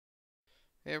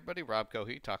Hey everybody, Rob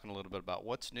Cohee talking a little bit about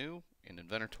what's new in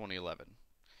Inventor 2011.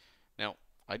 Now,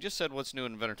 I just said what's new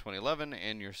in Inventor 2011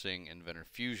 and you're seeing Inventor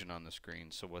Fusion on the screen,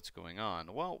 so what's going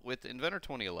on? Well, with Inventor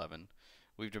 2011,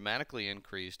 we've dramatically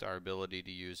increased our ability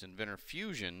to use Inventor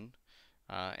Fusion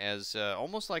as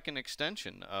almost like an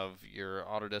extension of your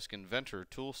Autodesk Inventor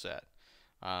toolset.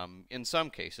 In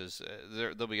some cases,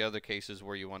 there'll be other cases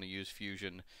where you want to use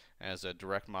Fusion as a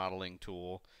direct modeling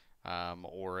tool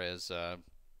or as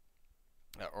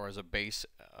a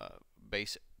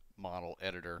base model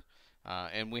editor.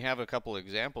 And we have a couple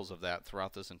examples of that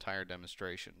throughout this entire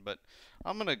demonstration. But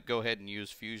I'm going to go ahead and use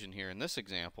Fusion here in this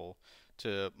example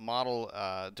to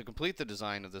complete the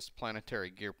design of this planetary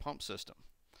gear pump system.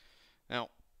 Now,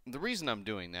 the reason I'm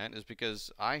doing that is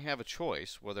because I have a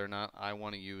choice whether or not I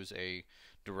want to use a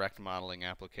direct modeling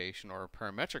application or a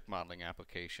parametric modeling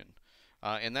application.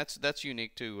 And that's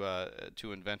unique to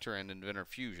Inventor and Inventor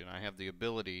Fusion. I have the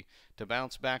ability to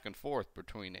bounce back and forth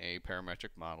between a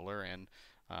parametric modeler and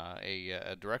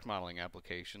a direct modeling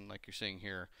application, like you're seeing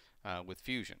here with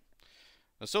Fusion.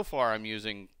 Now, so far, I'm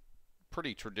using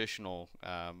pretty traditional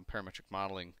parametric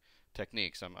modeling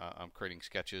techniques. I'm creating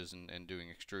sketches and doing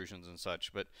extrusions and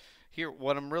such. But here,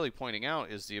 what I'm really pointing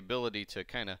out is the ability to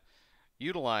kind of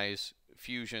utilize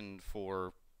Fusion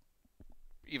for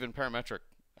even parametric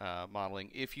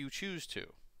modeling if you choose to.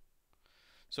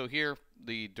 So here,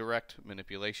 the direct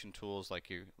manipulation tools like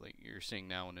you're seeing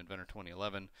now in Inventor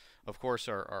 2011, of course,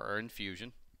 are in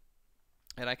Fusion,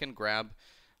 and I can grab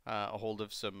a hold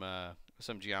of some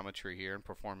geometry here and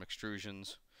perform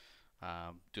extrusions.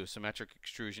 Do a symmetric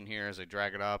extrusion here. As I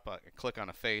drag it up, I click on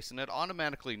a face, and it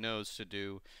automatically knows to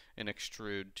do an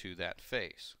extrude to that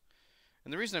face.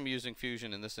 And the reason I'm using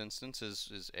Fusion in this instance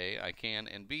is A, I can,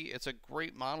 and B, it's a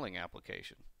great modeling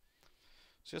application.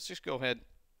 So let's just go ahead,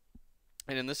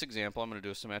 and in this example, I'm going to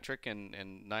do a symmetric and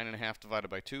 9.5 divided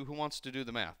by 2. Who wants to do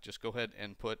the math? Just go ahead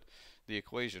and put the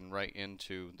equation right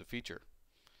into the feature.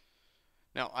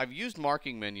 Now, I've used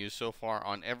marking menus so far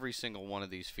on every single one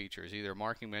of these features, either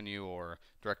marking menu or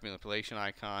direct manipulation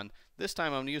icon. This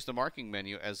time I'm going to use the marking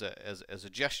menu as a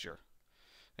gesture.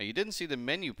 Now, you didn't see the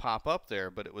menu pop up there,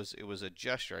 but it was a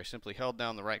gesture. I simply held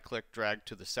down the right click, dragged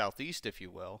to the southeast, if you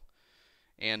will,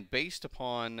 and based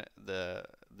upon the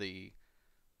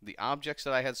objects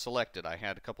that I had selected, I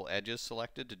had a couple edges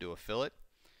selected to do a fillet.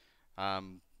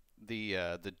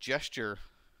 The gesture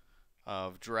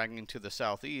of dragging to the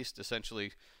southeast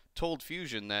essentially told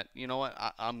Fusion that, you know what,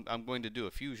 I'm going to do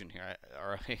a fusion here,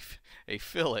 or a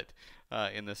fillet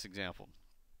in this example.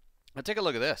 Now take a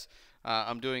look at this.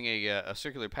 I'm doing a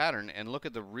circular pattern, and look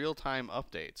at the real-time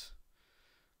updates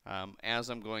as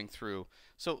I'm going through.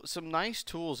 So some nice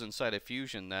tools inside of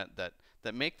Fusion that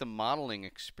make the modeling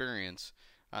experience,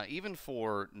 even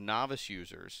for novice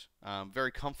users,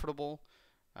 very comfortable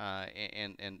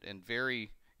and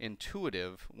very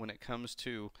intuitive when it comes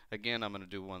to, again, I'm going to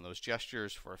do one of those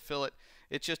gestures for a fillet.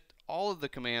 It's just all of the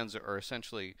commands are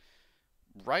essentially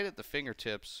right at the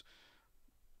fingertips.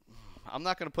 I'm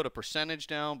not going to put a percentage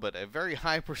down, but a very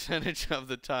high percentage of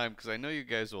the time, because I know you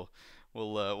guys will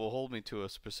hold me to a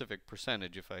specific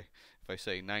percentage if I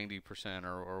say 90%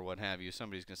 or what have you.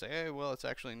 Somebody's going to say, hey, well, it's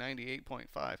actually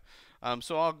 98.5.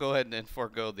 So I'll go ahead and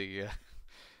forego the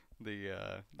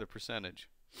percentage.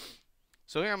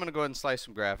 So here I'm going to go ahead and slice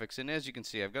some graphics, and as you can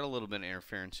see, I've got a little bit of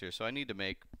interference here, so I need to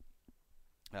make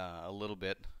a little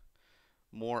bit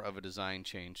more of a design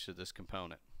change to this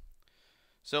component.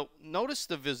 So notice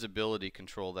the visibility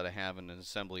control that I have in an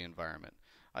assembly environment.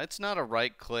 It's not a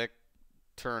right click,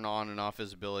 turn on and off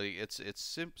visibility. It's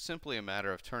simply a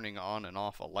matter of turning on and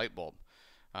off a light bulb,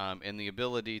 and the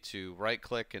ability to right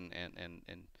click and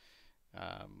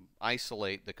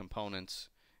isolate the components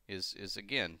is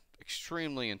again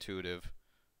extremely intuitive.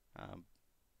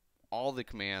 All the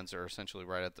commands are essentially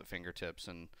right at the fingertips,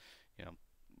 and you know,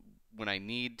 when I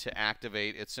need to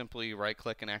activate, it's simply right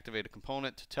click and activate a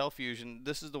component to tell Fusion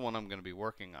this is the one I'm going to be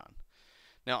working on.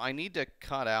 Now I need to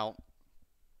cut out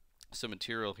some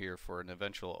material here for an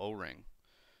eventual O-ring,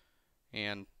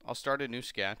 and I'll start a new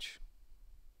sketch,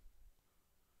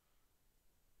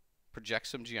 project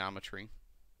some geometry,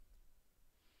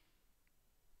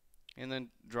 and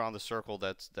then draw the circle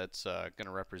that's going to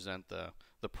represent the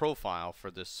profile for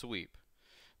this sweep.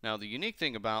 Now the unique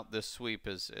thing about this sweep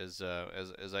is as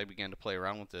I began to play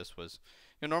around with this was,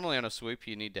 you know, normally on a sweep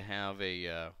you need to have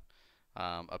a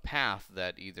path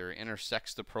that either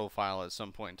intersects the profile at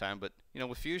some point in time, but you know,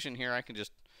 with Fusion here I can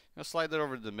just, you know, slide that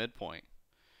over to the midpoint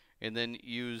and then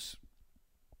use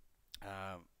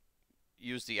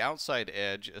the outside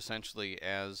edge essentially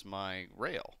as my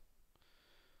rail.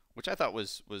 which I thought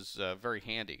was very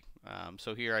handy.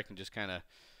 So here I can just kind of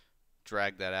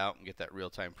drag that out and get that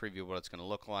real-time preview of what it's going to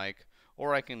look like.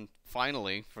 Or I can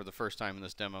finally, for the first time in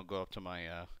this demo, go up to my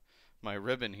my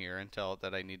ribbon here and tell it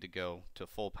that I need to go to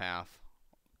full path,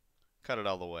 cut it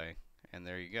all the way, and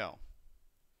there you go.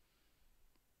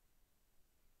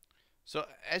 So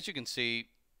as you can see,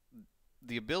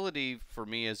 the ability for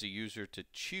me as a user to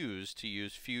choose to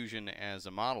use Fusion as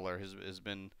a modeler has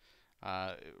been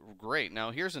great.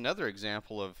 Now here's another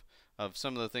example of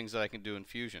some of the things that I can do in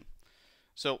Fusion.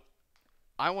 So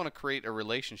I want to create a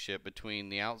relationship between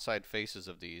the outside faces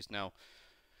of these. Now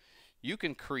you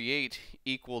can create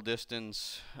equal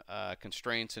distance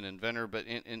constraints in Inventor, but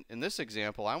in this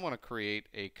example I want to create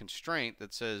a constraint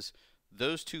that says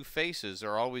those two faces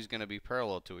are always going to be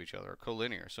parallel to each other,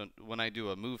 collinear. So when I do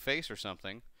a move face or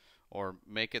something, or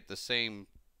make it the same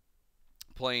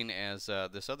plane as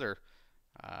this other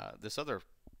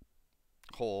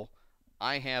hole,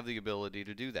 I have the ability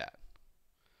to do that.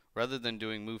 Rather than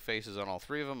doing move faces on all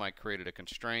three of them, I created a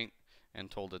constraint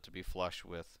and told it to be flush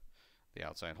with the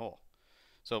outside hole.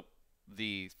 So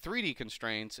the 3D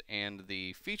constraints and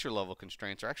the feature level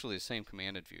constraints are actually the same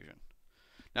command in Fusion.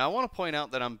 Now I want to point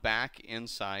out that I'm back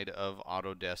inside of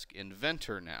Autodesk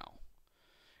Inventor now.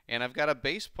 And I've got a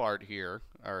base part here,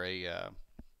 or a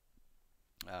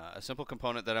simple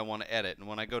component that I want to edit. And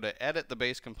when I go to edit the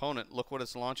base component, look what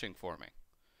it's launching for me.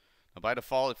 Now by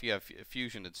default, if you have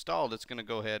Fusion installed, it's going to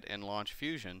go ahead and launch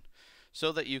Fusion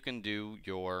so that you can do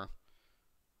your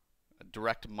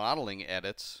direct modeling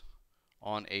edits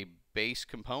on a base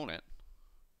component,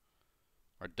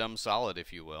 or dumb solid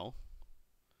if you will,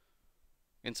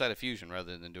 inside of Fusion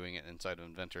rather than doing it inside of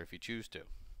Inventor if you choose to.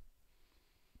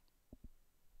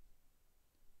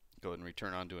 Go ahead and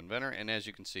return on to Inventor, and as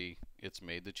you can see, it's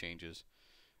made the changes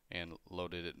and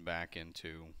loaded it back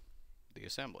into the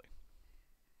assembly.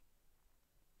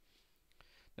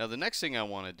 Now the next thing I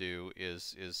want to do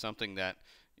is something that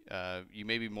you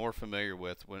may be more familiar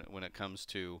with when it comes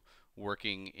to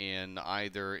working in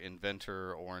either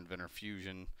Inventor or Inventor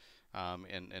Fusion,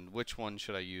 and which one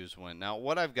should I use when. Now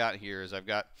what I've got here is I've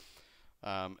got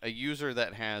a user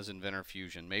that has Inventor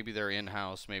Fusion. Maybe they're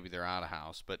in-house, maybe they're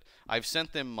out-of-house, but I've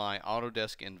sent them my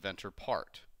Autodesk Inventor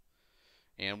part.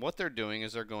 And what they're doing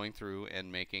is they're going through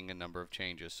and making a number of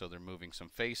changes. So they're moving some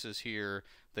faces here.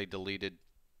 They deleted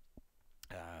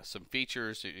some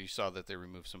features. You saw that they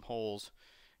removed some holes.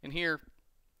 And here,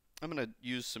 I'm going to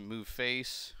use some move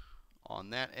face on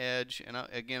that edge. And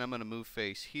again, I'm going to move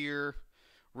face here,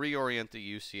 reorient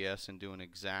the UCS, and do an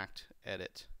exact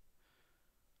edit.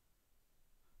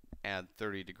 Add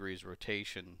 30 degrees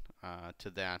rotation to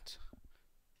that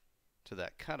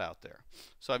cutout there.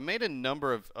 So I've made a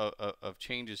number of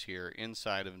changes here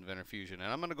inside of Inventor Fusion,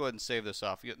 and I'm going to go ahead and save this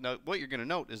off. Now what you're going to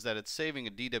note is that it's saving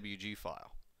a DWG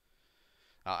file.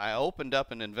 I opened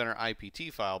up an Inventor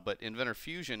IPT file, but Inventor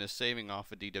Fusion is saving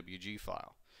off a DWG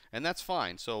file, and that's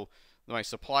fine. So my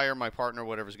supplier, my partner,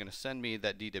 whatever is going to send me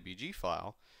that DWG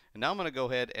file, and now I'm going to go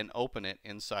ahead and open it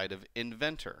inside of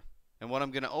Inventor. And what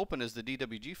I'm going to open is the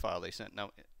DWG file they sent.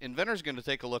 Now Inventor is going to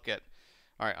take a look at,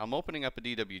 all right, I'm opening up a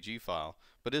DWG file,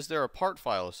 but is there a part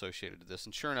file associated to this?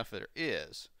 And sure enough, there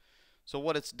is. So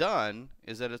what it's done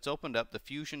is that it's opened up the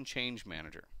Fusion Change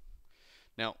Manager.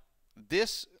 Now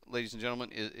this, ladies and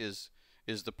gentlemen, is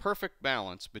the perfect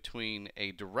balance between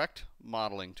a direct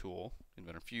modeling tool,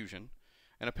 Inventor Fusion,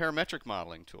 and a parametric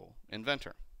modeling tool,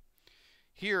 Inventor.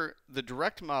 Here, the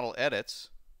direct model edits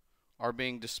are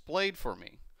being displayed for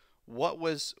me. What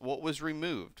was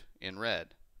removed in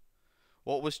red?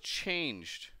 What was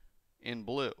changed in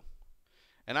blue?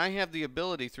 And I have the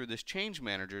ability through this change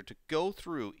manager to go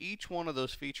through each one of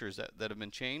those features that have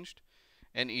been changed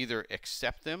and either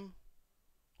accept them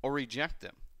or reject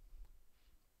them.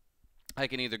 I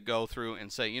can either go through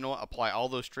and say, you know what, apply all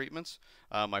those treatments.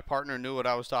 My partner knew what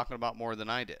I was talking about more than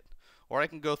I did. Or I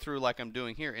can go through like I'm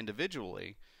doing here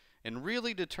individually and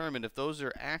really determine if those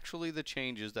are actually the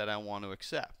changes that I want to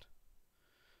accept.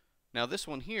 Now this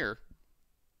one here,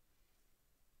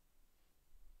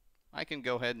 I can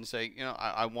go ahead and say, you know,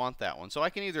 I want that one. So I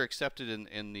can either accept it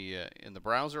in the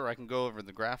browser, or I can go over to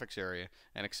the graphics area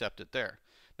and accept it there.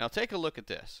 Now take a look at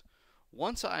this.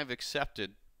 Once I've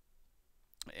accepted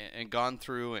and gone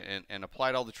through and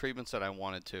applied all the treatments that I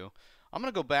wanted to, I'm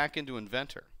going to go back into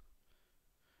Inventor.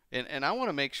 And I want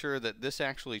to make sure that this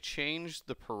actually changed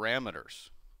the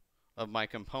parameters of my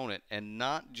component and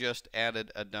not just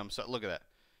added a dumb set. Look at that.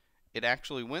 It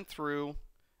actually went through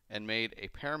and made a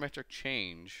parametric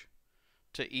change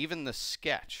to even the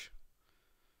sketch.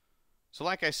 So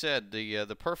like I said,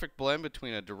 the perfect blend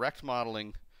between a direct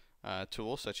modeling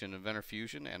tool such as Inventor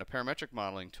Fusion and a parametric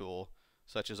modeling tool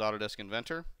such as Autodesk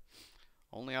Inventor.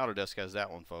 Only Autodesk has that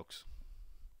one, folks.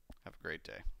 Have a great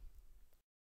day.